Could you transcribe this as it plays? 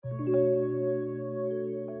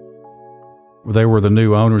They were the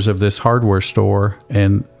new owners of this hardware store,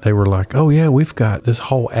 and they were like, oh yeah, we've got this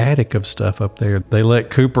whole attic of stuff up there. They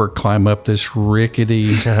let Cooper climb up this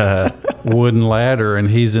rickety wooden ladder,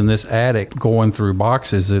 and he's in this attic going through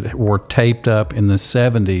boxes that were taped up in the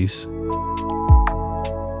 70s.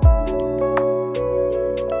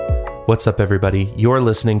 What's up, everybody? You're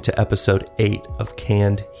listening to episode 8 of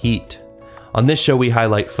Canned Heat. On this show, we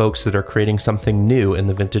highlight folks that are creating something new in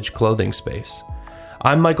the vintage clothing space.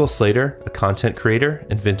 I'm Michael Slater, a content creator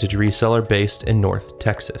and vintage reseller based in North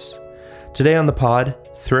Texas. Today on the pod,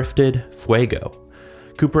 Thrifted Fuego.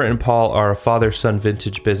 Cooper and Paul are a father-son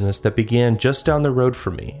vintage business that began just down the road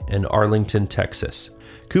from me in Arlington, Texas.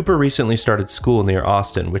 Cooper recently started school near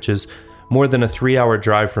Austin, which is more than a 3-hour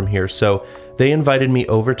drive from here, so they invited me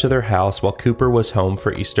over to their house while Cooper was home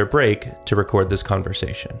for Easter break to record this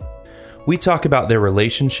conversation. We talk about their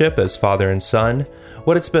relationship as father and son,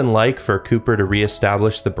 what it's been like for Cooper to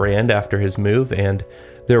reestablish the brand after his move, and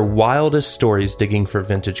their wildest stories digging for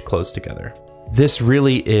vintage clothes together. This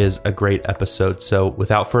really is a great episode, so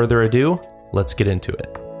without further ado, let's get into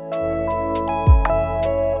it.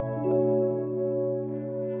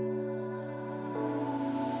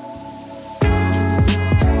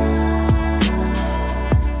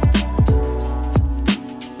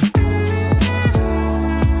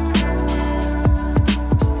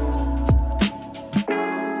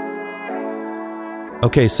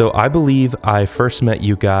 Okay, so I believe I first met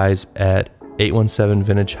you guys at 817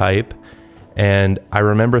 Vintage Hype, and I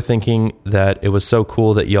remember thinking that it was so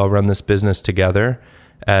cool that y'all run this business together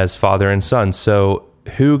as father and son. So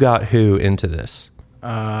who got who into this?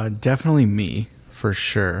 Definitely me, for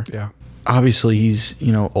sure. Yeah. Obviously, he's,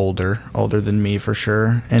 older than me for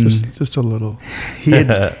sure. And just a little. he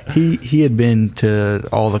had been to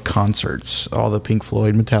all the concerts, all the Pink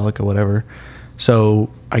Floyd, Metallica, whatever. So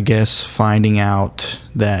I guess finding out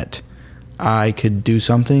that I could do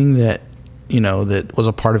something that, that was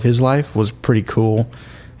a part of his life was pretty cool,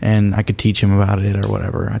 and I could teach him about it or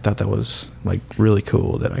whatever. I thought that was like really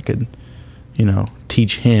cool that I could,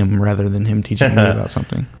 teach him rather than him teaching me about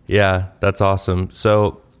something. Yeah, that's awesome.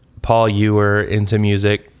 So Paul, you were into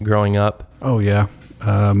music growing up? Oh yeah.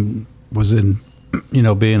 Was in,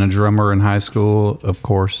 being a drummer in high school, of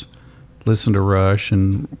course. Listened to Rush,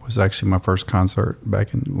 and was actually my first concert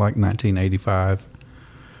back in like 1985.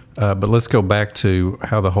 But let's go back to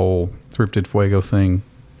how the whole Thrifted Fuego thing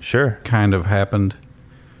kind of happened.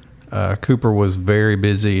 Cooper was very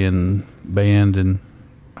busy in band in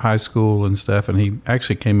high school and stuff, and he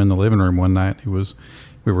actually came in the living room one night.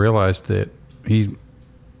 We realized that he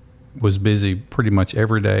was busy pretty much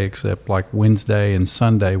every day except like Wednesday and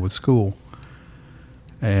Sunday with school.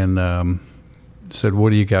 And said, what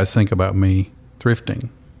do you guys think about me thrifting?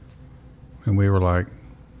 And we were like,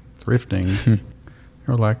 thrifting? They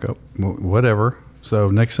were like, oh, whatever. So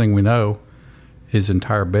next thing we know, his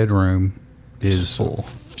entire bedroom is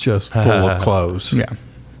just full of clothes. Yeah.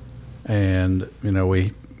 And,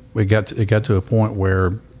 we got to a point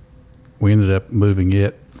where we ended up moving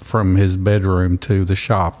it from his bedroom to the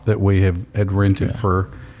shop that we had rented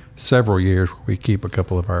for several years, where we keep a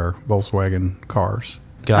couple of our Volkswagen cars.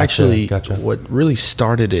 Gotcha. What really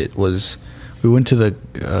started it was we went to the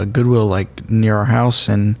Goodwill like near our house,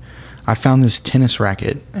 and I found this tennis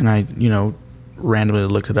racket, and I randomly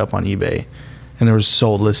looked it up on eBay, and there was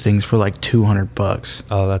sold listings for like $200.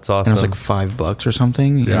 Oh, that's awesome. And it was like $5 or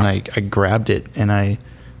something. Yeah. And I grabbed it, and I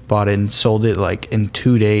bought it and sold it like in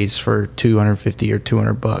 2 days for $250 or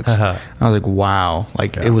 $200. I was like, wow,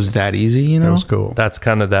 it was that easy, That was cool. That's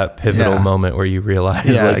kind of that pivotal moment where you realize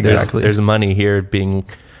exactly. there's money here being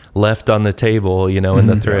left on the table, in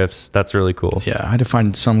the thrifts. That's really cool. Yeah, I had to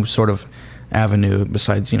find some sort of avenue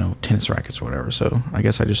besides, tennis rackets or whatever. So I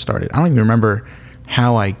guess I just started. I don't even remember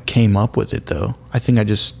how I came up with it, though. I think I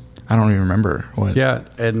don't even remember what. Yeah,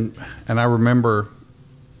 and I remember,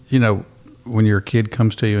 when your kid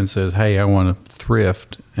comes to you and says, hey, I want to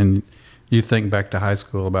thrift, and you think back to high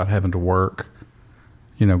school about having to work,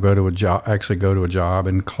 go to a job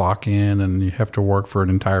and clock in, and you have to work for an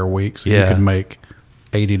entire week so you could make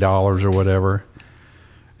 $80 or whatever.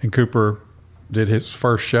 And Cooper did his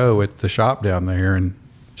first show at the shop down there in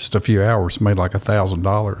just a few hours, made like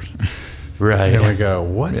 $1,000. Right. And we go,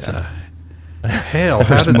 what the hell?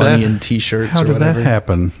 How did money in T-shirts? How did that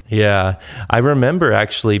happen? Yeah, I remember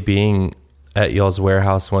actually being at y'all's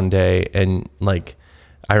warehouse one day, and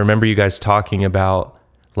I remember you guys talking about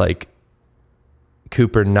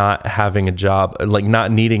Cooper not having a job,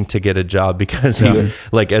 not needing to get a job because he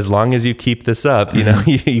as long as you keep this up,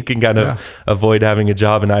 you can kind of avoid having a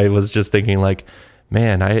job. And I was just thinking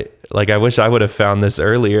man, I wish I would have found this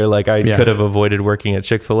earlier. Like I could have avoided working at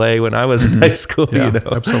Chick-fil-A when I was in high school. Yeah, you know?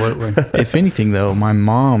 Absolutely. If anything, though, my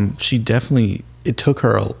mom, it took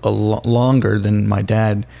her longer than my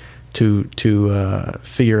dad to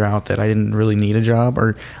figure out that I didn't really need a job,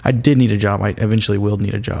 or I did need a job. I eventually will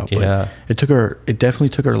need a job. But it definitely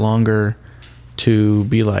took her longer to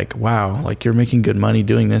be like, wow, like you're making good money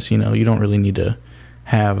doing this. You know, you don't really need to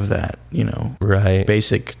have that, you know,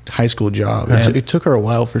 basic high school job. It took her a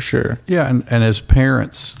while for sure. Yeah. And as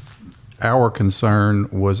parents, our concern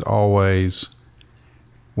was always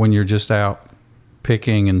when you're just out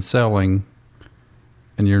picking and selling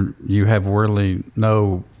and you have really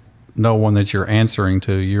no one that you're answering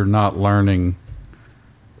to, you're not learning,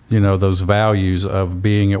 you know, those values of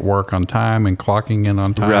being at work on time and clocking in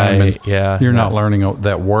on time. Right. And you're not learning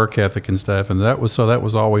that work ethic and stuff. And that was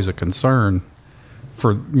always a concern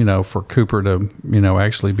for Cooper to, you know,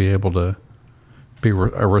 actually be able to be a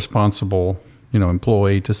responsible, you know,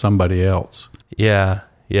 employee to somebody else. Yeah.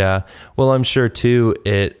 Yeah. Well, I'm sure too,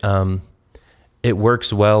 it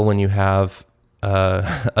works well when you have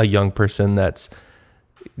a young person that's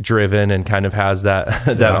driven and kind of has that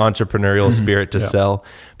entrepreneurial spirit to sell,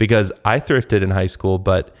 because I thrifted in high school,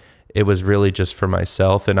 but it was really just for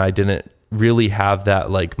myself. And I didn't really have that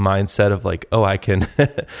like mindset of like, oh, I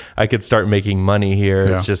could start making money here.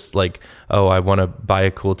 Yeah. It's just like, oh, I want to buy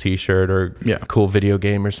a cool t-shirt or a cool video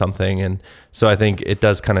game or something. And so I think it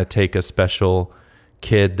does kind of take a special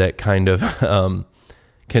kid that kind of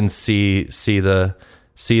can see the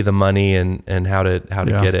money and how to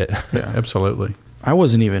get it. Yeah, absolutely. I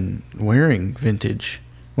wasn't even wearing vintage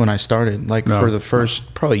when I started. Like for the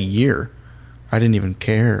first probably year, I didn't even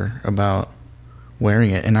care about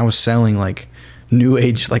wearing it, and I was selling like new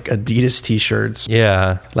age, like Adidas t-shirts.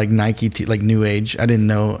 Yeah, like Nike, like new age. I didn't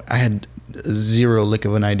know. I had zero lick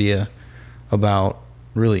of an idea about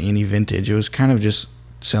really any vintage. It was kind of just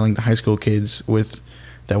selling to high school kids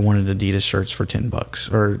that wanted Adidas shirts for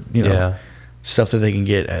 $10, or you know, stuff that they can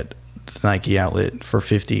get at the Nike outlet for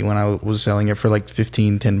 $50 when I was selling it for like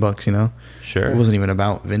 $10, you know. Sure. It wasn't even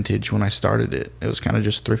about vintage when I started it. It was kind of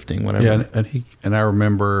just thrifting, whatever. Yeah, and I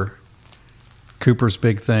remember Cooper's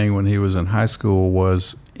big thing when he was in high school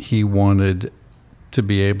was he wanted to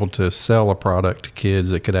be able to sell a product to kids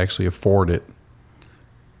that could actually afford it,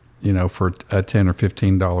 you know, for a $10 or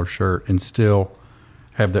 $15 shirt, and still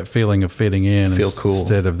have that feeling of fitting in. Feel cool.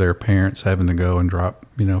 Instead of their parents having to go and drop,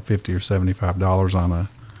 you know, $50 or $75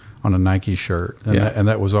 on a Nike shirt. And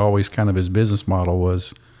that was always kind of his business model,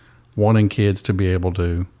 was wanting kids to be able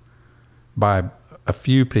to buy a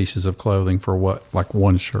few pieces of clothing for what like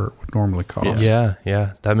one shirt would normally cost. Yeah.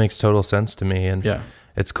 That makes total sense to me. And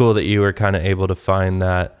it's cool that you were kind of able to find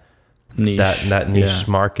that niche, that niche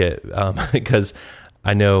market. Because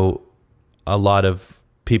I know a lot of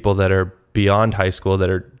people that are beyond high school that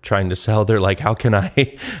are trying to sell, they're like, how can I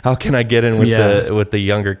get in with the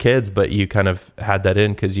younger kids? But you kind of had that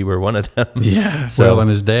in because you were one of them. Yeah. So, well, and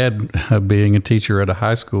his dad being a teacher at a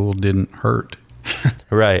high school didn't hurt.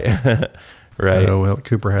 Right. Right. So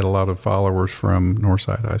Cooper had a lot of followers from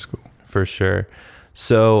Northside High School. For sure.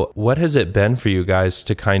 So what has it been for you guys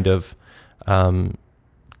to kind of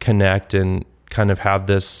connect and kind of have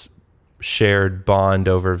this shared bond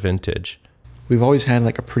over vintage? We've always had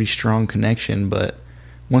like a pretty strong connection, but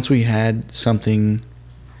once we had something,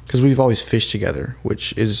 because we've always fished together,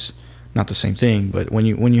 which is not the same thing, but when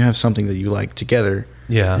you have something that you like together,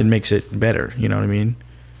 it makes it better. You know what I mean?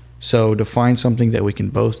 So to find something that we can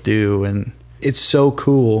both do, and it's so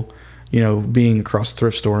cool, you know, being across the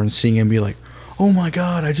thrift store and seeing him be like, oh my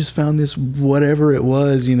God, I just found this, whatever it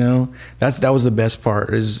was, you know. That was the best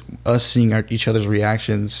part, is us seeing each other's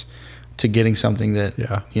reactions to getting something that,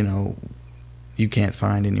 you know, you can't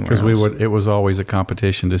find anywhere else. Because it was always a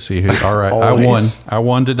competition to see who, all right, I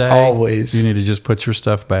won today. Always. You need to just put your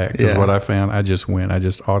stuff back. Because what I found, I just win. I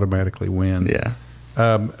just automatically win. Yeah.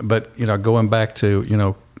 But, you know, going back to, you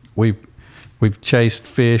know, we've chased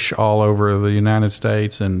fish all over the United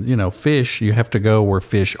States, and, you know, fish, you have to go where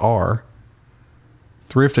fish are.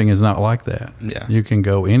 Thrifting is not like that. Yeah. You can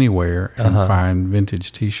go anywhere and find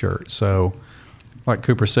vintage T-shirts. So, like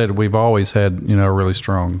Cooper said, we've always had, you know, a really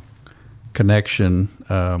strong connection,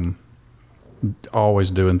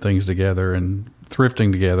 always doing things together, and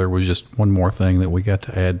thrifting together was just one more thing that we got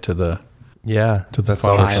to add to the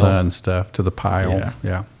father-son stuff, to the pile.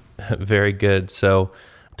 Yeah. Very good. So,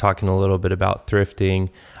 talking a little bit about thrifting,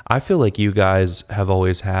 I feel like you guys have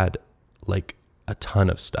always had like a ton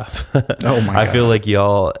of stuff. Oh my God. I feel like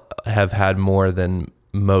y'all have had more than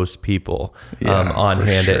most people on for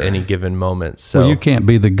hand sure. at any given moment. So Well, you can't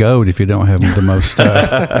be the GOAT if you don't have the most stuff.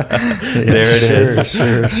 there it is.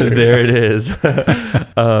 Sure. There it is.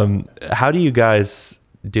 How do you guys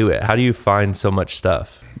do it? How do you find so much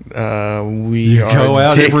stuff? We are go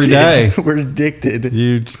out addicted. every day. We're addicted.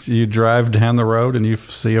 You drive down the road and you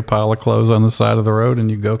see a pile of clothes on the side of the road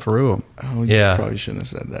and you go through them. Oh, Yeah. you probably shouldn't have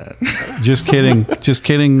said that. Just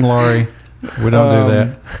kidding, Laurie. We don't do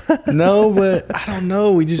that. No, but I don't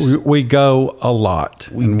know. We go a lot.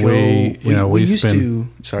 We and go- we used spend to-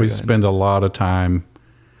 sorry, we go ahead. spend a lot of time,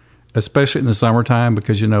 especially in the summertime,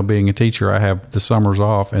 because being a teacher, I have the summers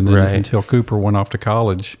off, and then Right. until Cooper went off to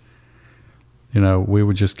college, we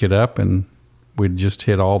would just get up and we'd just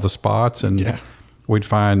hit all the spots, and Yeah. we'd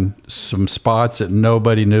find some spots that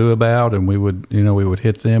nobody knew about, and we would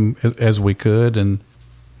hit them as we could, and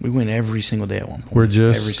we went every single day at one point.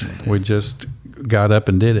 every single day. we just got up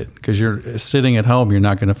and did it, because you're sitting at home, you're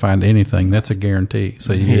not going to find anything. That's a guarantee.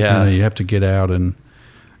 So you have to get out and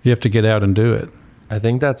do it. I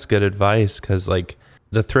think that's good advice, because like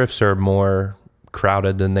the thrifts are more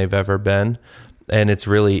crowded than they've ever been, and it's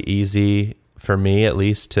really easy for me, at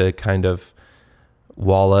least, to kind of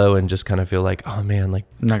wallow and just kind of feel like, oh man, like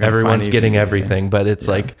I'm not gonna everyone's find getting anything, everything, but it's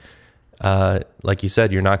like you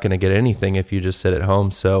said, you're not going to get anything if you just sit at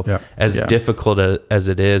home. So Yeah. as Yeah. difficult as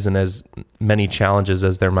it is, and as many challenges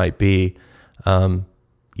as there might be,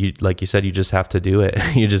 like you said, you just have to do it.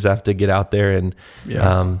 You just have to get out there and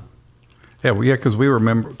Yeah. Because we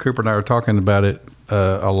remember, Cooper and I were talking about it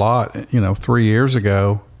a lot. 3 years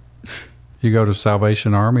ago, you go to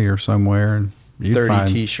Salvation Army or somewhere, and you'd 30 find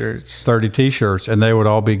T-shirts. 30 T-shirts, and they would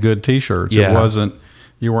all be good T-shirts. Yeah. It wasn't,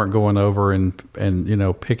 you weren't going over and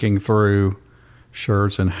picking through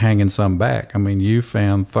shirts and hanging some back. I mean, you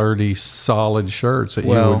found 30 solid shirts that you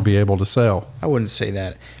would be able to sell. I wouldn't say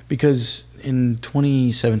that, because in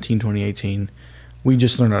 2017, 2018, we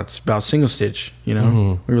just learned about single stitch. We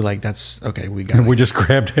were like, "That's okay." We got. And we just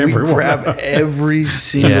grabbed everyone. We grabbed every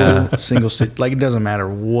single stitch. Like, it doesn't matter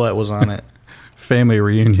what was on it. Family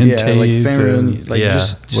reunion Yeah, like tees family and reunion, like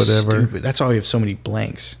just whatever. Stupid. That's why we have so many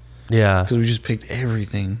blanks, yeah. because we just picked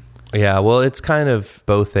everything. Yeah, well, it's kind of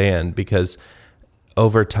both and, because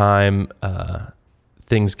over time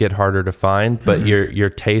things get harder to find, but your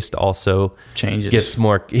taste also Changes.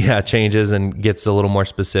 changes and gets a little more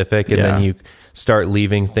specific, and then Yeah. you start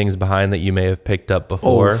leaving things behind that you may have picked up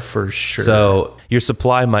before. Oh, for sure. So your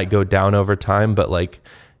supply might go down over time, but like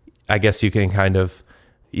I guess you can kind of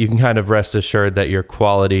rest assured that your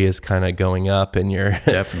quality is kind of going up, and you're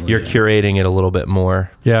Definitely, you're yeah. curating it a little bit more.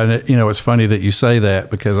 Yeah, and it's funny that you say that,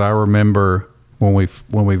 because I remember when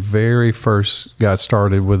we very first got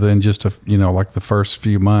started, within just like the first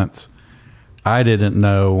few months, I didn't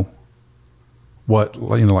know what,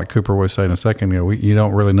 like Cooper was saying a second ago, you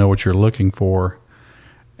don't really know what you're looking for,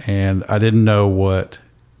 and I didn't know what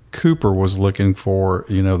Cooper was looking for,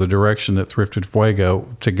 the direction that Thrifted Fuego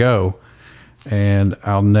to go. And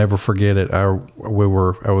I'll never forget it. I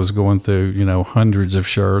was going through, hundreds of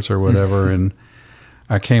shirts or whatever, and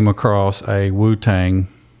I came across a Wu-Tang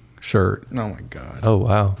shirt Oh my God. Oh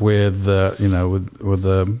wow. with with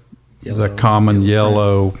the Yellow- common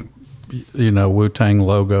yellow yellow Wu-Tang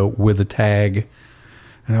logo with a tag.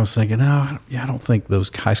 And I was thinking, I don't think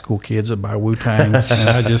those high school kids would buy Wu-Tang. And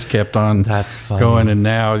I just kept on That's funny. going. And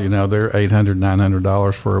now, they're $800,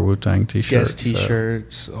 $900 for a Wu-Tang T-shirt. Guest So,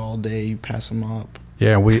 T-shirts all day. You pass them up.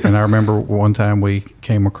 yeah, and I remember one time we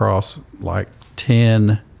came across like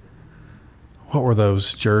 10, what were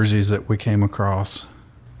those jerseys that we came across?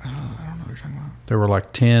 I don't know what you're talking about. There were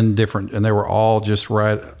like 10 different, and they were all just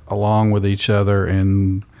right along with each other,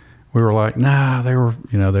 and we were like, nah, they were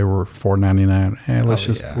 $4.99. Hey,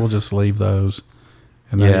 we'll just leave those.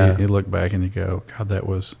 And then you look back and you go, God, that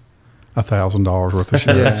was $1,000 worth of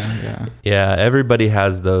shirts. Yeah. Yeah, everybody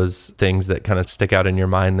has those things that kind of stick out in your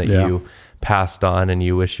mind that Yeah. you passed on and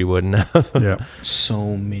you wish you wouldn't have. Yeah.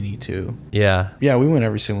 So many too. Yeah. Yeah, we went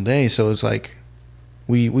every single day, so it's like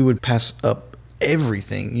we would pass up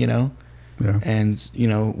everything, Yeah. and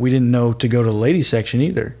we didn't know to go to the ladies section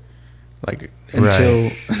either, like until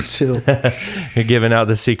You're giving out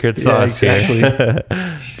the secret yeah, sauce here. exactly.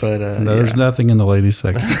 But No, there's nothing in the ladies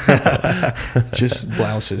section. just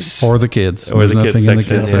blouses. Or the kids. Or the There's kids nothing in the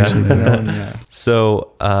section, kids yeah. section. No, yeah.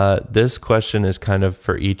 So this question is kind of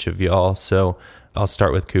for each of y'all. So I'll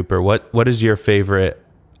start with Cooper. What is your favorite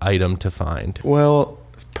item to find? Well,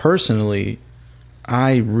 personally,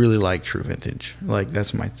 I really like true vintage. Like,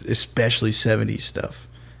 that's especially 70s stuff.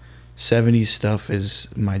 70s stuff is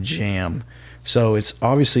my jam. So it's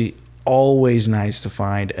obviously always nice to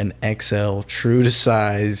find an XL true to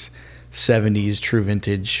size 70s true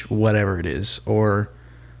vintage, whatever it is, or,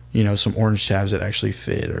 you know, some orange tabs that actually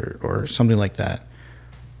fit or something like that.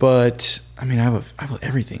 But I mean, I have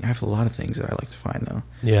everything. I have a lot of things that I like to find though.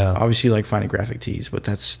 Yeah. Obviously, like finding graphic tees, but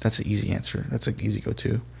that's an easy answer. That's an easy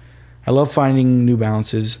go-to. I love finding New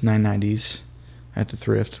Balances 990s at the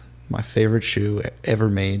thrift. My favorite shoe ever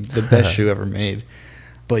made, the best shoe ever made.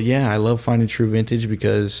 But yeah, I love finding true vintage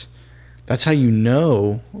because that's how you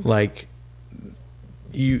know, like,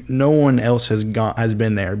 no one else has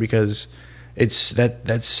been there because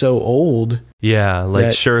that's so old. Yeah, like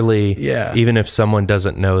that, surely, yeah. Even if someone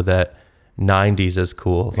doesn't know that 90s is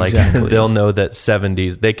cool, like Exactly. they'll know that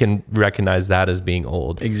 70s, they can recognize that as being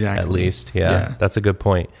old. Exactly. At least. Yeah, that's a good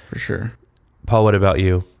point. For sure. Paul, what about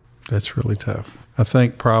you? That's really tough. I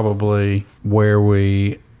think probably where we'll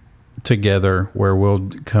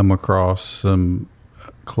come across some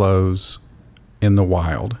clothes in the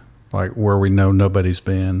wild, like where we know nobody's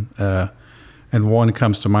been. And one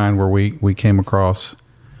comes to mind where we came across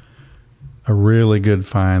a really good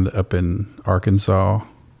find up in Arkansas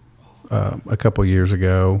a couple years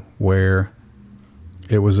ago, where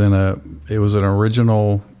it was an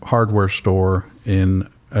original hardware store in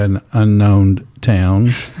an unknown town.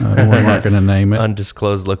 We're not going to name it.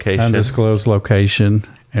 Undisclosed location.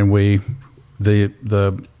 And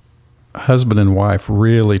the husband and wife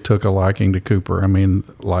really took a liking to Cooper. I mean,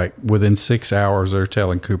 like within 6 hours, they're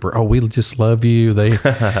telling Cooper, "Oh, we just love you." They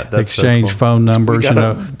exchanged phone numbers. We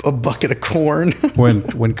got a bucket of corn.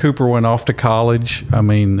 when Cooper went off to college, I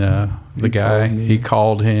mean, he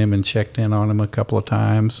called him and checked in on him a couple of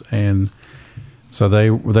times, and so they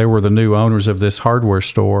were the new owners of this hardware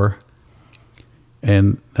store,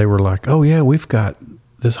 and they were like, "Oh yeah, we've got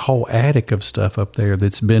this whole attic of stuff up there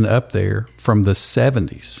that's been up there from the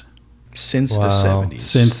 70s." Since the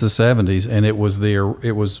 70s, and it was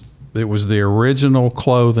the original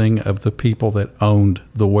clothing of the people that owned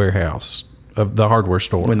the warehouse of the hardware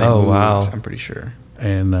store. When they moved, wow. I'm pretty sure.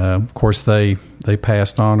 And of course they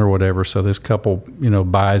passed on or whatever. So this couple,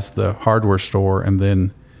 buys the hardware store, and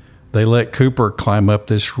then they let Cooper climb up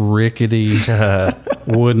this rickety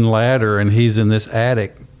wooden ladder, and he's in this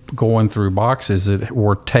attic going through boxes that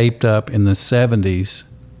were taped up in the 70s.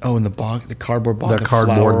 Oh, and the cardboard box. The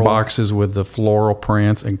cardboard boxes with the floral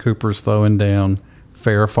prints, and Cooper's throwing down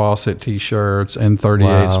Farrah Fawcett T-shirts and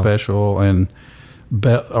 38 Special and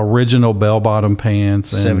original bell-bottom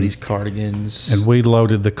pants. And 70s cardigans. And we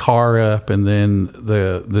loaded the car up, and then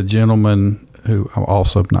the gentleman, who I'm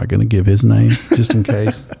also not going to give his name just in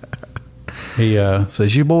case, he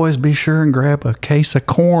says, "You boys be sure and grab a case of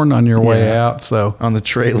corn on your way out." So on the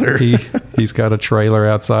trailer, he's got a trailer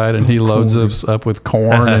outside, and he loads us up with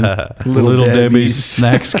corn and Little Debbie's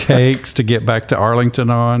snacks, cakes to get back to Arlington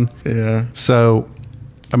on. Yeah. So,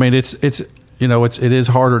 I mean, it is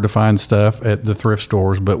harder to find stuff at the thrift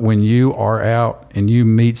stores, but when you are out and you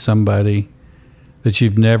meet somebody that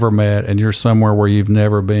you've never met, and you're somewhere where you've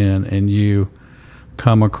never been, and you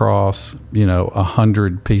come across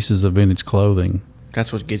 100 pieces of vintage clothing,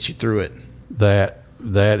 that's what gets you through it. That's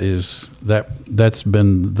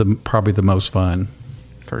been probably the most fun,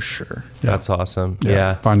 for sure. That's awesome.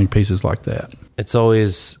 Yeah, finding pieces like that. It's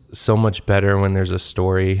always so much better when there's a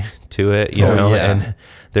story to it, and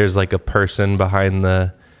there's like a person behind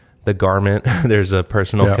the garment. There's a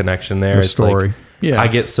personal connection there. It's story. Like, I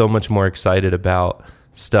get so much more excited about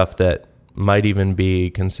stuff that might even be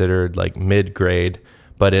considered like mid-grade,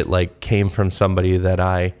 but it like came from somebody that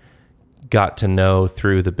I got to know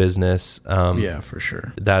through the business. For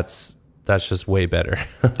sure. That's just way better.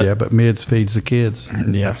 Yeah, but mids feeds the kids.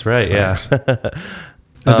 Yeah, that's right. Thanks.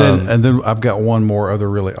 Yeah. And then I've got one more other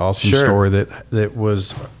really awesome story that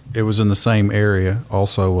was in the same area.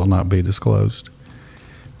 Also, will not be disclosed.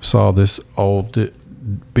 Saw this old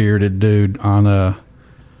bearded dude on a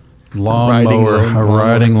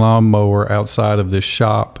riding lawnmower outside of this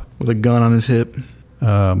shop with a gun on his hip.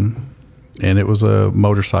 And it was a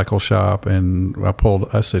motorcycle shop, and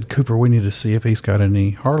I said, "Cooper, we need to see if he's got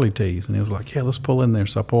any Harley tees." And he was like, "Yeah, let's pull in there."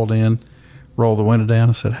 So I pulled in, rolled the window down,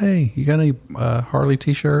 and said, "Hey, you got any Harley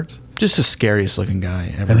t-shirts?" Just the scariest looking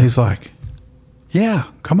guy ever. And he's like, "Yeah,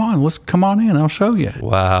 come on in, I'll show you."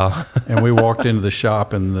 Wow. And we walked into the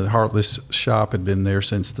shop, and this shop had been there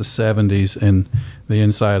since the 70s, and the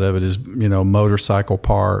inside of it is, motorcycle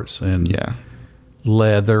parts and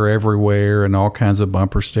leather everywhere and all kinds of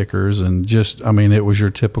bumper stickers, and just, it was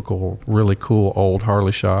your typical really cool old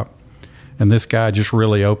Harley shop. And this guy just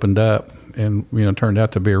really opened up and, turned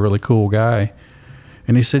out to be a really cool guy.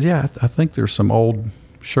 And he said, "Yeah, I think there's some old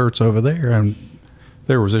shirts over there." And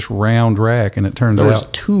there was this round rack, and it turned out... There was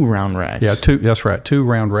 2 round racks. Yeah, 2, that's right, 2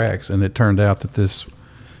 round racks. And it turned out that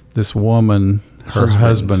this woman, her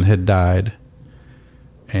husband had died,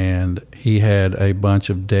 and he had a bunch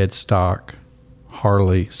of dead stock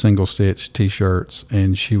Harley single stitch T-shirts,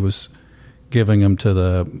 and she was giving them to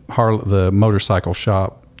the motorcycle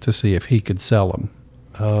shop to see if he could sell them.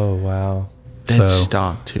 Oh, wow. Dead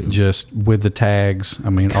stock too. Just with the tags. I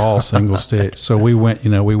mean, all single stitch. So we went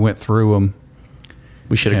through them.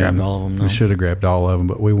 We should have grabbed all of them. Though. We should have grabbed all of them,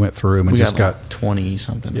 but we went through them and just got 20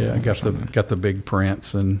 something. Yeah, got the big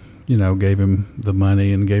prints and gave him the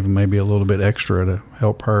money and gave him maybe a little bit extra to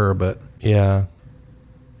help her. But yeah.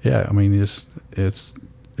 I mean, it's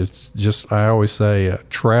just I always say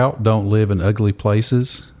trout don't live in ugly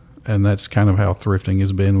places, and that's kind of how thrifting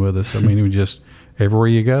has been with us. I mean, we just everywhere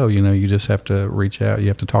you go, you just have to reach out. You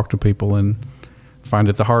have to talk to people and find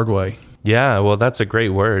it the hard way. Yeah, well, that's a great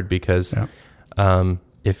word because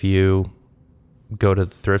if you go to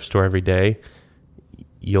the thrift store every day,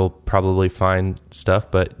 you'll probably find stuff,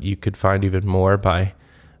 but you could find even more by,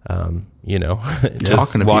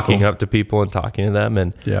 just walking up to people and talking to them.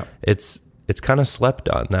 And it's kind of slept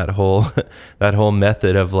on, that whole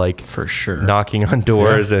method of like, for sure, knocking on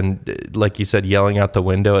doors and like you said, yelling out the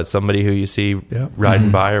window at somebody who you see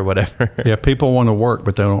riding by or whatever. Yeah. People want to work,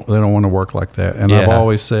 but they don't want to work like that. And I've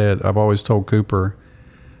always told Cooper,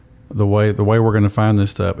 the way we're going to find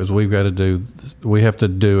this stuff is we have to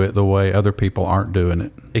do it the way other people aren't doing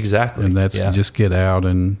it. Exactly. And that's just get out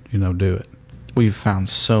and, do it. We've found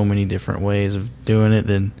so many different ways of doing it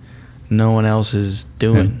that no one else is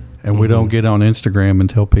doing. And we don't get on Instagram and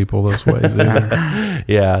tell people those ways either.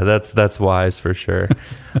 Yeah, that's wise for sure.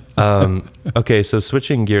 Okay, so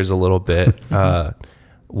switching gears a little bit,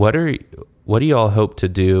 what do y'all hope to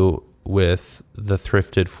do with the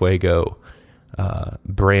Thrifted Fuego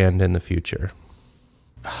brand in the future?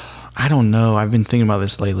 I don't know. I've been thinking about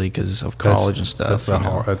this lately because of college and stuff.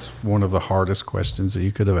 That's one of the hardest questions that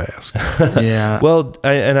you could have asked. Yeah. Well,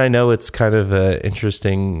 I know it's kind of an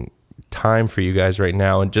interesting time for you guys right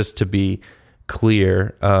now, and just to be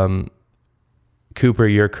clear, Cooper,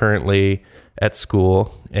 you're currently at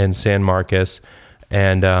school in San Marcos,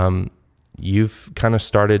 and you've kind of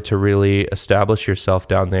started to really establish yourself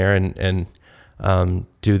down there and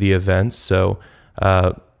do the events. So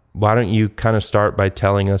why don't you kind of start by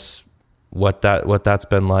telling us what that's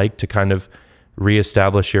been like to kind of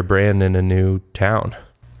reestablish your brand in a new town?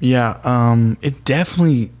 Yeah,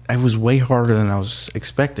 it was way harder than I was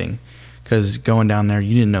expecting, because going down there,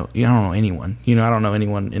 you don't know anyone. I don't know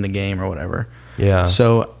anyone in the game or whatever. Yeah.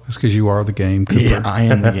 So that's because you are the game, Cooper. Yeah, I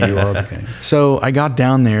am the game. You are the game. So I got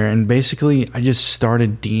down there and basically I just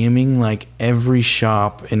started DMing like every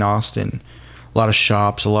shop in Austin. A lot of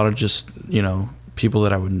shops, a lot of just, people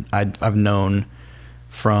that I've known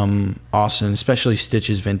from Austin, especially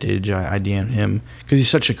Stitches Vintage. I DM'd him because he's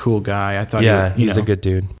such a cool guy. I thought he's a good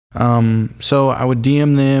dude. So I would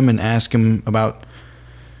DM them and ask him about,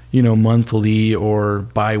 monthly or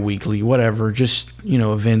bi-weekly, whatever, just,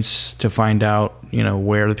 events to find out,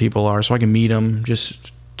 where the people are so I can meet them,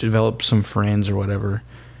 just develop some friends or whatever.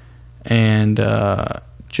 And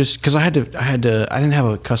just because I didn't have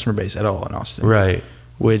a customer base at all in Austin. Right.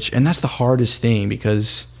 And that's the hardest thing,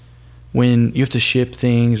 because when you have to ship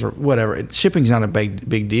things or whatever, shipping's not a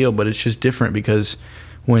big deal, but it's just different because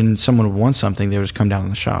when someone wants something, they would just come down to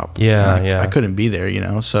the shop. Yeah, I couldn't be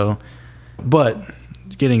there, so, but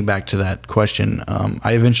getting back to that question,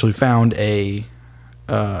 I eventually found a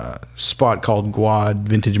spot called Guad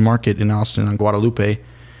Vintage Market in Austin on Guadalupe.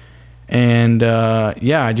 And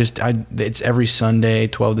it's every Sunday,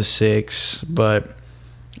 12 to 6, but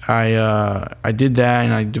I did that,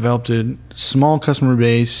 and I developed a small customer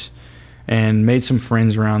base and made some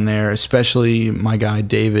friends around there, especially my guy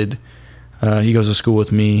David. He goes to school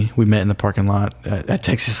with me. We met in the parking lot at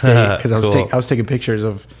Texas State because I was taking pictures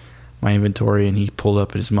of my inventory, and he pulled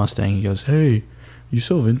up at his Mustang. He goes, "Hey, you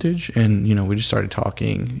sell vintage?" And we just started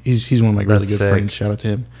talking. He's one of my really good friends. Shout out to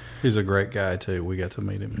him. He's a great guy too. We got to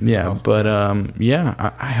meet him. Yeah, awesome. But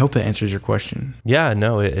I hope that answers your question. Yeah,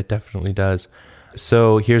 no, it definitely does.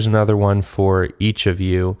 So here's another one for each of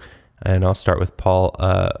you, and I'll start with Paul.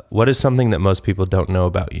 What is something that most people don't know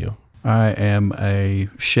about you? I am a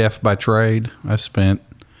chef by trade. I spent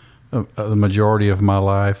the majority of my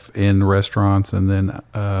life in restaurants, and then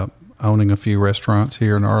owning a few restaurants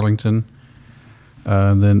here in Arlington.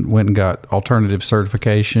 Then went and got alternative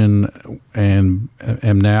certification, and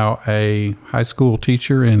am now a high school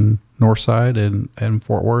teacher in Northside and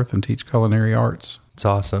Fort Worth, and teach culinary arts. It's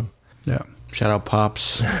awesome. Yeah. Shout out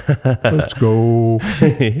Pops. Let's go.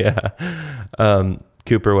 Yeah.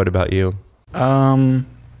 Cooper, what about you?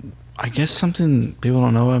 I guess something people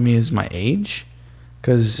don't know about me is my age.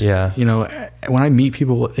 Because, Yeah. you know, when I meet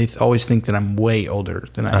people, they always think that I'm way older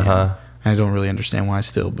than I am. I don't really understand why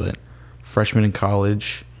still, but freshman in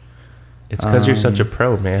college. It's because you're such a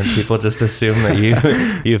pro, man. People just assume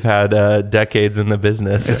that you've had decades in the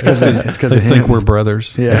business. It's because they think we're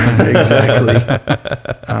brothers. Yeah, exactly.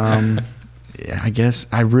 Yeah, I guess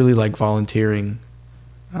I really like volunteering.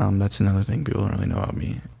 That's another thing people don't really know about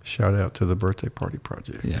me. Shout out to the Birthday Party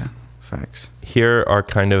Project. Yeah, facts. Here are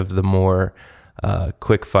kind of the more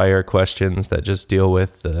quick fire questions that just deal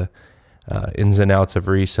with the ins and outs of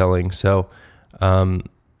reselling. So,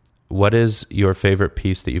 what is your favorite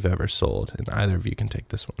piece that you've ever sold? And either of you can take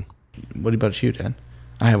this one. What about you, Dad?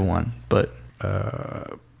 I have one, but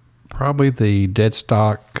Probably the dead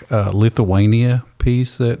stock Lithuania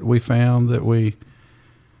piece that we found that we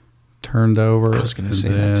turned over. I was going to say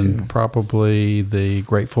that too. Probably the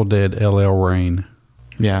Grateful Dead LL Rain.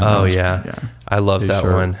 Yeah. Oh, yeah. I love that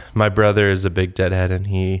T-shirt. one. My brother is a big Deadhead, and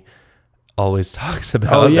he always talks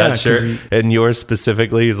about that shirt. And yours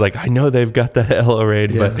specifically, he's like, I know they've got that LL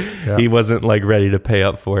Rain, but he wasn't like ready to pay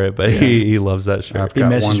up for it. But he loves that shirt. He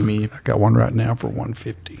messaged me. I got one right now for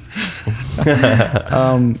 $150.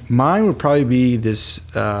 Mine would probably be this.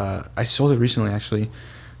 I sold it recently, actually.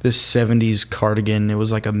 This 70s cardigan. It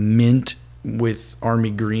was like a mint with army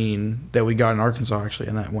green that we got in Arkansas, actually,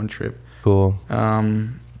 on that one trip. Cool.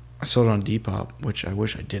 I sold it on Depop, which I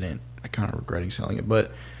wish I didn't. I kind of regretting selling it, but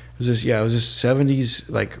it was just 70s,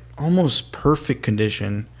 like almost perfect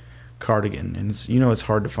condition cardigan, and it's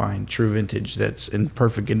hard to find true vintage that's in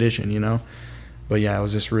perfect condition, But yeah, it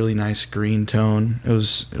was this really nice green tone. It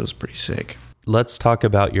was pretty sick. Let's talk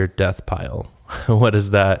about your death pile. What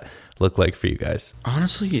does that look like for you guys?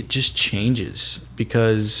 Honestly, it just changes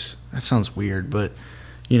because that sounds weird, but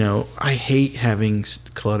I hate having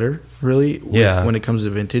clutter really when it comes to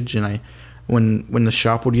vintage, and when the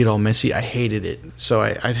shop would get all messy, I hated it. So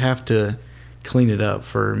I'd have to clean it up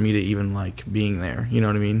for me to even like being there. You know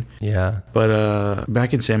what I mean? Yeah. But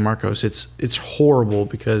back in San Marcos, it's horrible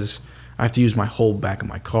because I have to use my whole back of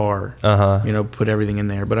my car. Put everything in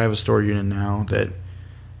there. But I have a storage unit now that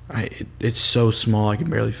it's so small I can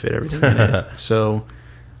barely fit everything in it. So,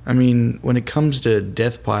 I mean, when it comes to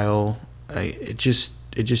death pile, it just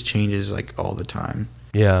changes like all the time.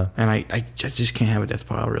 Yeah. And I just can't have a death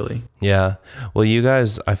pile, really. Yeah. Well, you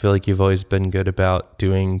guys, I feel like you've always been good about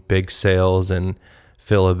doing big sales and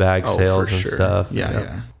fill a bag sales and stuff.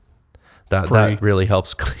 Yeah. That really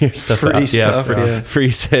helps clear stuff free out. Stuff,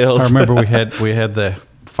 Free sales. I remember we had the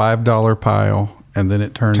 $5 pile, and then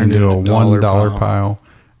it turned into a $1 pile,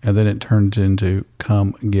 and then it turned into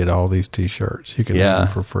come get all these T-shirts. You can have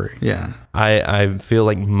them for free. Yeah. I feel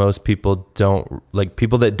like most people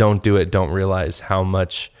people that don't do it don't realize how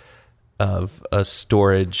much of a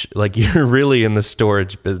storage, like you're really in the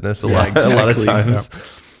storage business a lot of times.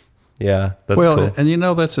 Yeah, that's cool. And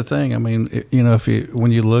that's the thing. I mean,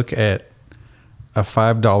 when you look at a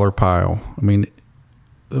 $5 pile, I mean,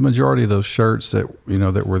 the majority of those shirts that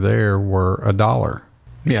that were there were $1.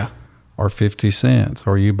 Yeah. Or 50 cents,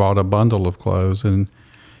 or you bought a bundle of clothes, and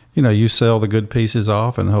you sell the good pieces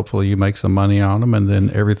off, and hopefully you make some money on them, and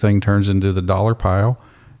then everything turns into the dollar pile.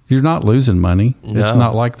 You're not losing money. No. It's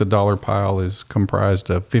not like the dollar pile is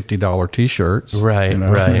comprised of $50 T-shirts. Right,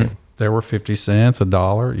 right. There were 50 cents,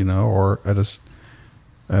 $1, or at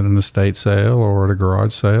an estate sale or at a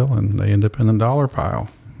garage sale, and they end up in the dollar pile.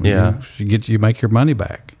 Yeah, you make your money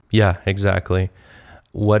back. Yeah, exactly.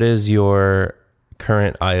 What is your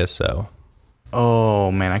current ISO?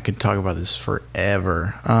 Oh man, I could talk about this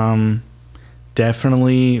forever.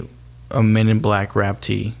 Definitely a Men in Black wrap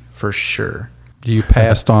tee for sure. You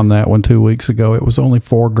passed on that one 2 weeks ago. It was only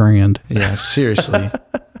 $4,000. Yeah, seriously.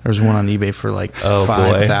 There's one on eBay for like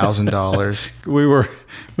 $5,000.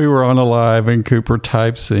 We were on a live, and Cooper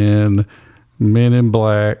types in Men in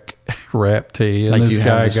Black wrap tee, and this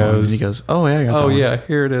guy goes, and he goes, "Oh yeah, I got that one." Yeah,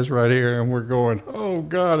 here it is right here," and we're going, "Oh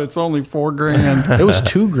God, it's only $4,000." It was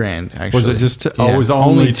 $2,000 actually. Was it just? It was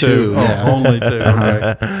only two. Yeah. Oh, only two.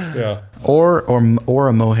 Okay. Yeah. Or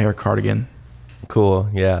a mohair cardigan. Cool.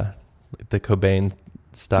 Yeah, the Cobain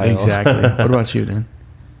style. Exactly. What about you, Dan?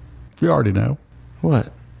 You already know.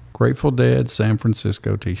 What? Grateful Dead San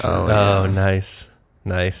Francisco T-shirt. Oh, nice.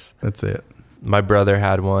 That's it. My brother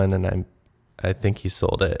had one, and I think he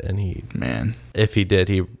sold it, and if he did,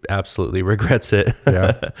 he absolutely regrets it.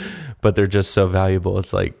 Yeah. But they're just so valuable.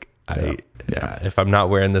 It's like if I'm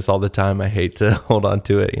not wearing this all the time, I hate to hold on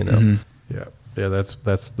to it, Mm-hmm. Yeah,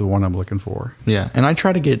 that's the one I'm looking for. Yeah, and I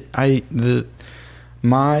try to get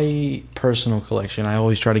my personal collection. I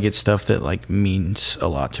always try to get stuff that like means a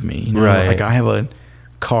lot to me. Right. Like I have a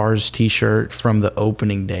Cars t-shirt from the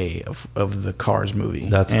opening day of the Cars movie.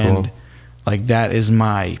 That's and cool. Like that is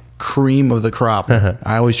my cream of the crop.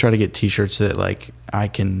 I always try to get t-shirts that like I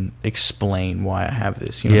can explain why I have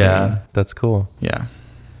this. You know what I mean? That's cool. Yeah.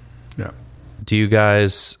 Yeah. Do you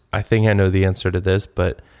guys, I think I know the answer to this,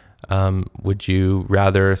 but would you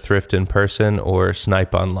rather thrift in person or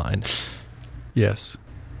snipe online? Yes.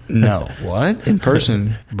 No. What? In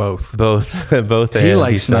person? Both. Both. He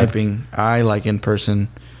likes sniping. I like in person.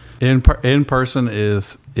 In person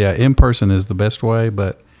is the best way,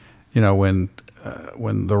 but you know when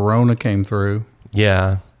the Rona came through,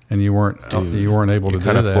 and you weren't able to do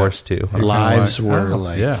kind of that, forced to. Lives were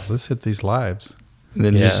like, let's hit these lives. And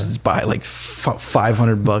then just buy like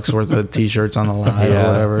 $500 worth of t-shirts on the live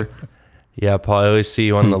or whatever. Yeah, Paul, I always see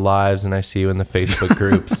you on the lives, and I see you in the Facebook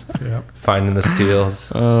groups, finding the steals.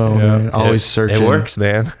 Oh, man. Always searching. It works,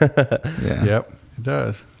 man. Yep, it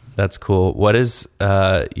does. That's cool. What is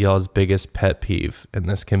y'all's biggest pet peeve? And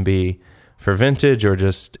this can be for vintage or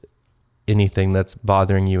just anything that's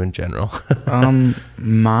bothering you in general.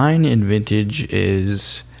 Mine in vintage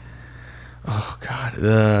is,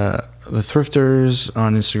 the thrifters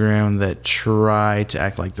on Instagram that try to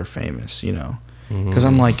act like they're famous, you know. Because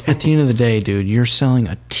I'm like, at the end of the day, dude, you're selling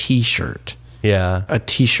a t-shirt. Yeah. A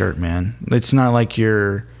t-shirt, man. It's not like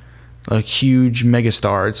you're a huge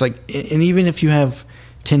megastar. It's like, and even if you have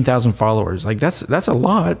 10,000 followers, like that's a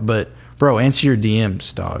lot, but bro, answer your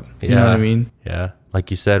DMs, dog. You know what I mean? Yeah.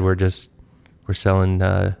 Like you said, we're selling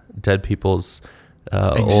dead people's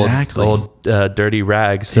old dirty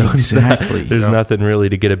rags. So there's nothing really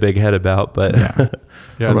to get a big head about, but yeah,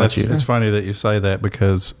 it's funny that you say that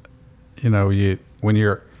because you know, when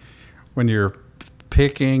you're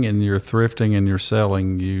picking and you're thrifting and you're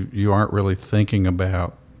selling, you aren't really thinking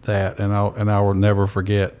about that. And I will never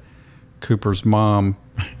forget Cooper's mom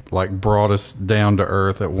like brought us down to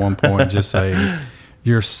earth at one point, just saying,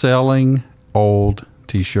 "You're selling old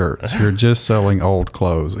t-shirts. You're just selling old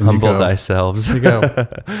clothes." And humble thyself. You go,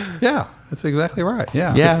 yeah, that's exactly right.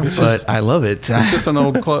 Yeah, but I love it. It's just an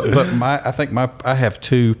old clothes. But I have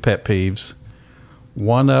two pet peeves.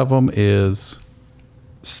 One of them is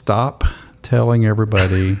stop telling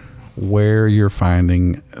everybody where you're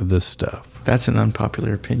finding this stuff. That's an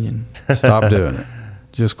unpopular opinion. Stop doing it.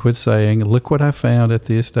 Just quit saying, "Look what I found at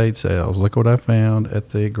the estate sales. Look what I found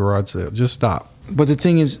at the garage sale." Just stop. But the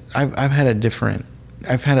thing is, I've had a turnaround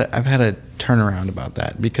about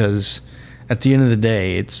that, because at the end of the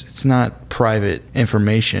day, it's not private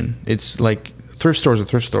information. It's like thrift store's a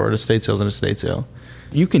thrift store, an estate sale's an estate sale.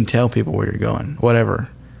 You can tell people where you're going, whatever.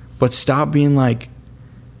 But stop being like,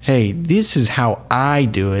 "Hey, this is how I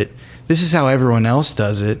do it. This is how everyone else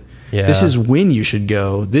does it. Yeah. This is when you should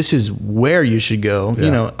go. This is where you should go." Yeah.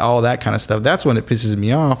 You know, all that kind of stuff. That's when it pisses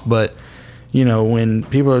me off. But, you know, when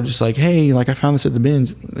people are just like, "Hey, like I found this at the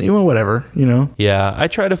bins," you know, whatever, you know? Yeah, I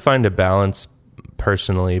try to find a balance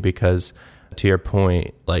personally because, to your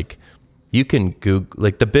point, like, you can Google,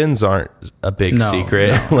 like the bins aren't a big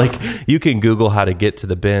secret. No. Like you can Google how to get to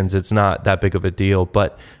the bins. It's not that big of a deal.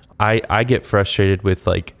 But I get frustrated with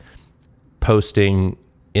like posting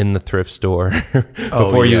in the thrift store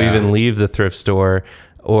before you even leave the thrift store,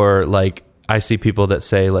 or like I see people that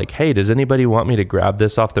say like, "Hey, does anybody want me to grab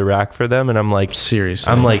this off the rack for them?" And I'm like, seriously,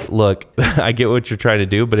 I'm like, look, I get what you're trying to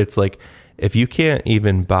do, but it's like, if you can't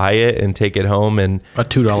even buy it and take it home and a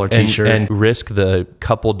 $2 t-shirt and risk the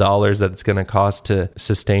couple dollars that it's going to cost to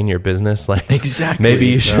sustain your business, like exactly, maybe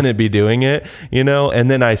you shouldn't be doing it, you know? And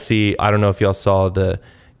then I don't know if y'all saw the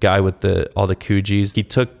guy with all the Coogis. He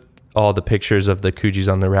took all the pictures of the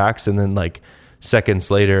Coogis on the racks, and then like seconds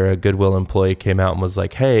later, a Goodwill employee came out and was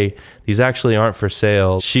like, "Hey, these actually aren't for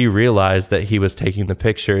sale." She realized that he was taking the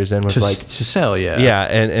pictures and was to sell. Yeah.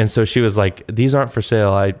 And so she was like, "These aren't for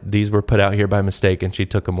sale. These were put out here by mistake," and she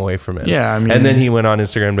took them away from him. Yeah. I mean, and then he went on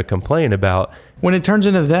Instagram to complain about when it turns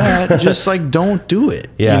into that, just like, don't do it.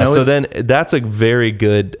 Yeah. You know, so then that's a very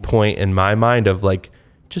good point in my mind of like,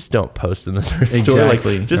 just don't post in the thrift store.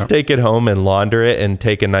 Like, just take it home and launder it and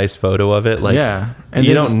take a nice photo of it. Like, and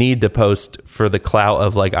you don't need to post for the clout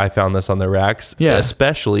of like, "I found this on the racks." Yeah.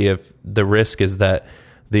 Especially if the risk is that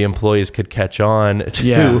the employees could catch on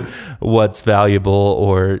to what's valuable,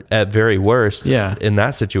 or at very worst, in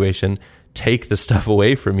that situation, take the stuff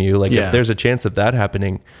away from you. Like if there's a chance of that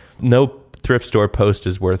happening, no thrift store post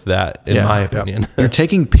is worth that, in my opinion. You're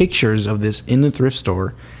taking pictures of this in the thrift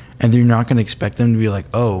store, and you're not going to expect them to be like,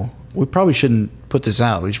 "Oh, we probably shouldn't put this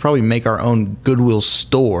out. We should probably make our own Goodwill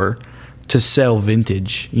store to sell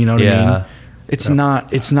vintage." You know what I mean?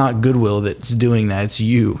 It's not Goodwill that's doing that. It's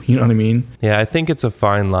you. You know what I mean? Yeah, I think it's a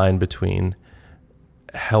fine line between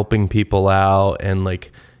helping people out and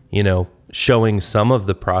like, you know, showing some of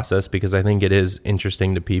the process, because I think it is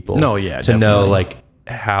interesting to people No, yeah, to definitely. know like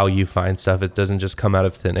how you find stuff. It doesn't just come out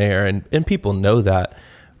of thin air, and people know that,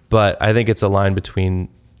 but I think it's a line between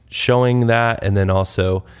showing that and then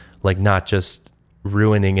also like not just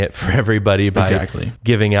ruining it for everybody by Exactly.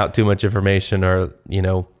 giving out too much information or, you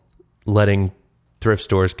know, letting thrift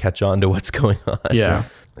stores catch on to what's going on. Yeah.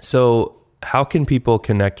 So how can people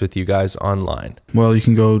connect with you guys online? Well, you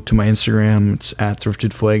can go to my Instagram. It's at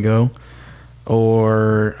Thrifted Fuego.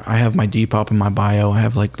 Or I have my Depop in my bio. I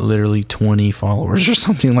have like literally 20 followers or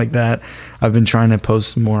something like that. I've been trying to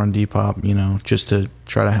post more on Depop, you know, just to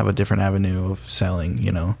try to have a different avenue of selling,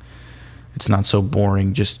 you know. It's not so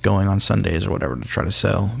boring just going on Sundays or whatever to try to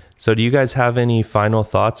sell. So do you guys have any final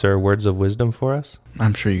thoughts or words of wisdom for us?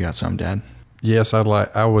 I'm sure you got some, Dad. Yes, I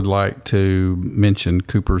would like to mention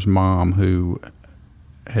Cooper's mom, who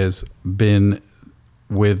has been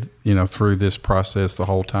with, you know, through this process the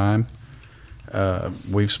whole time.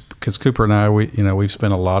 Because Cooper and I, we've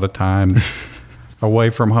spent a lot of time away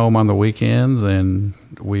from home on the weekends, and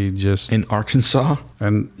we just In Arkansas?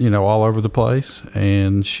 and you know, all over the place,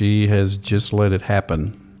 and she has just let it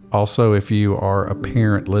happen. Also, if you are a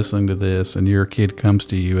parent listening to this and your kid comes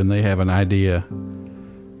to you and they have an idea,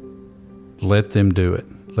 let them do it.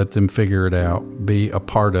 Let them figure it out. Be a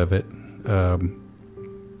part of it,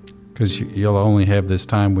 because you'll only have this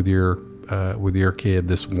time with your kid,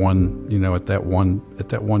 this one, you know, at that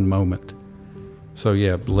one moment. So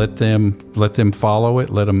yeah, let them follow it.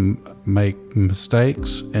 Let them make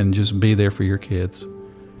mistakes, and just be there for your kids.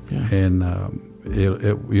 Yeah. And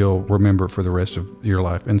you'll remember it for the rest of your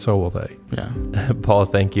life, and so will they. Yeah. Paul,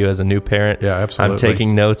 thank you. As a new parent, Yeah, absolutely. I'm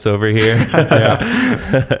taking notes over here.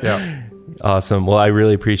 Yeah. Awesome. Well, I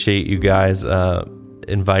really appreciate you guys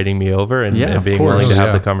inviting me over and, Yeah, and of being course. willing to have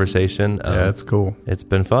Yeah. the conversation. Yeah, it's cool. It's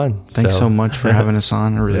been fun. Thanks so much for having us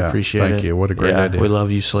on. I really Yeah, appreciate it. thank you. What a great Yeah. idea. We love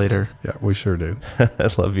you, Slater. Yeah, we sure do. I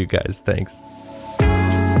love you guys. Thanks.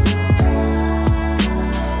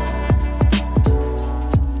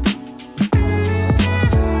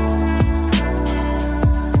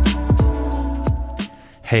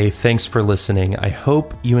 Hey, thanks for listening. I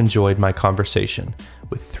hope you enjoyed my conversation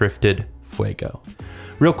with Thrifted Fuego.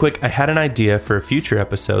 Real quick, I had an idea for a future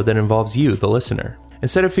episode that involves you, the listener.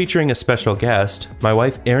 Instead of featuring a special guest, my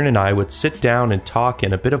wife Erin and I would sit down and talk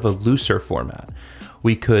in a bit of a looser format.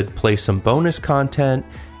 We could play some bonus content,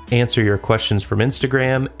 answer your questions from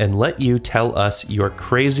Instagram, and let you tell us your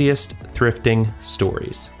craziest thrifting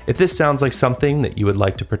stories. If this sounds like something that you would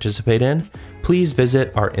like to participate in, please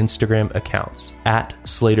visit our Instagram accounts at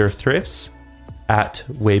Slater Thrifts, at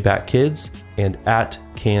Wayback Kids, and at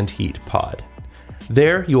Canned Heat Pod.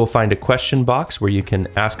 There, you will find a question box where you can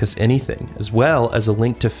ask us anything, as well as a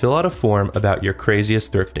link to fill out a form about your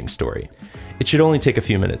craziest thrifting story. It should only take a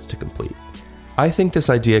few minutes to complete. I think this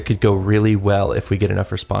idea could go really well if we get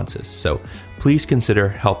enough responses, so please consider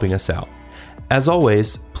helping us out. As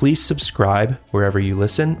always, please subscribe wherever you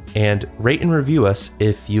listen and rate and review us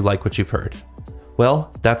if you like what you've heard.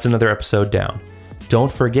 Well, that's another episode down.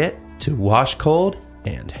 Don't forget to wash cold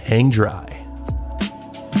and hang dry.